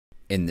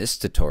In this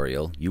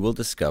tutorial, you will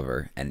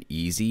discover an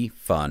easy,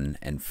 fun,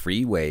 and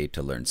free way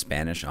to learn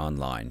Spanish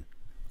online.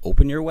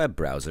 Open your web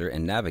browser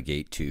and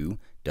navigate to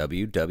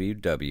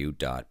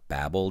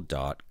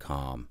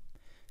www.babbel.com.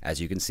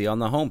 As you can see on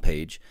the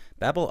homepage,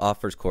 Babbel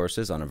offers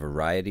courses on a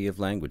variety of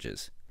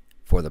languages.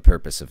 For the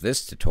purpose of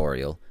this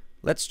tutorial,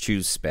 let's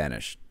choose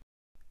Spanish.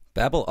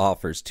 Babbel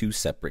offers two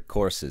separate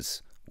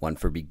courses, one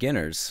for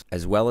beginners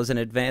as well as an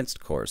advanced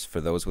course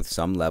for those with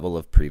some level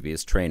of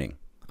previous training.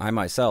 I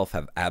myself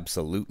have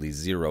absolutely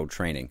zero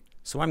training,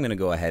 so I'm going to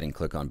go ahead and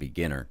click on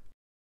Beginner.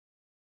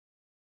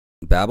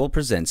 Babbel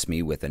presents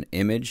me with an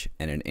image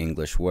and an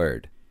English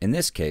word. In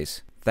this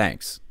case,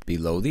 thanks.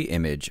 Below the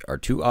image are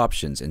two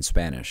options in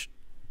Spanish.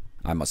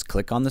 I must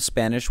click on the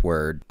Spanish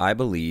word I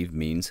believe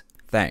means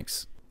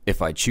thanks.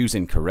 If I choose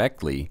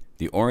incorrectly,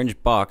 the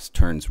orange box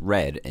turns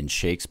red and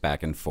shakes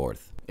back and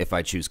forth. If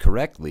I choose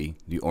correctly,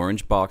 the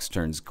orange box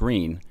turns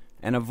green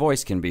and a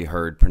voice can be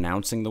heard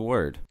pronouncing the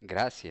word.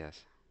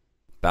 Gracias.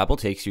 Babbel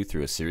takes you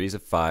through a series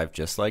of 5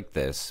 just like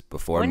this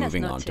before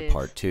moving on to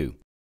part 2.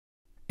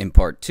 In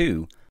part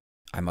 2,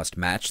 I must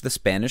match the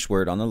Spanish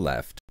word on the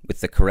left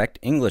with the correct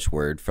English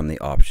word from the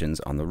options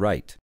on the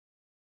right.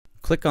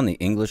 Click on the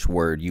English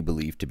word you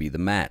believe to be the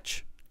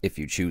match. If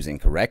you choose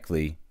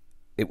incorrectly,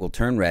 it will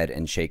turn red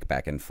and shake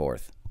back and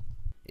forth.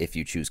 If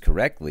you choose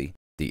correctly,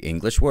 the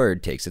English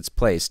word takes its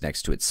place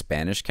next to its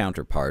Spanish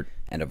counterpart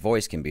and a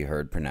voice can be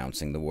heard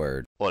pronouncing the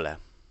word. Hola.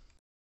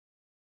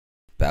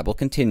 Babbel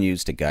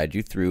continues to guide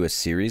you through a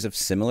series of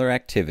similar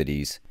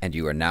activities, and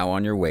you are now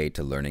on your way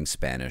to learning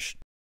Spanish.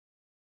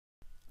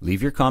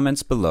 Leave your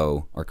comments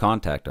below or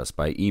contact us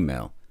by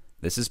email.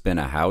 This has been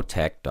a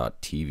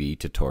HowTech.tv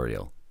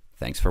tutorial.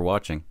 Thanks for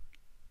watching.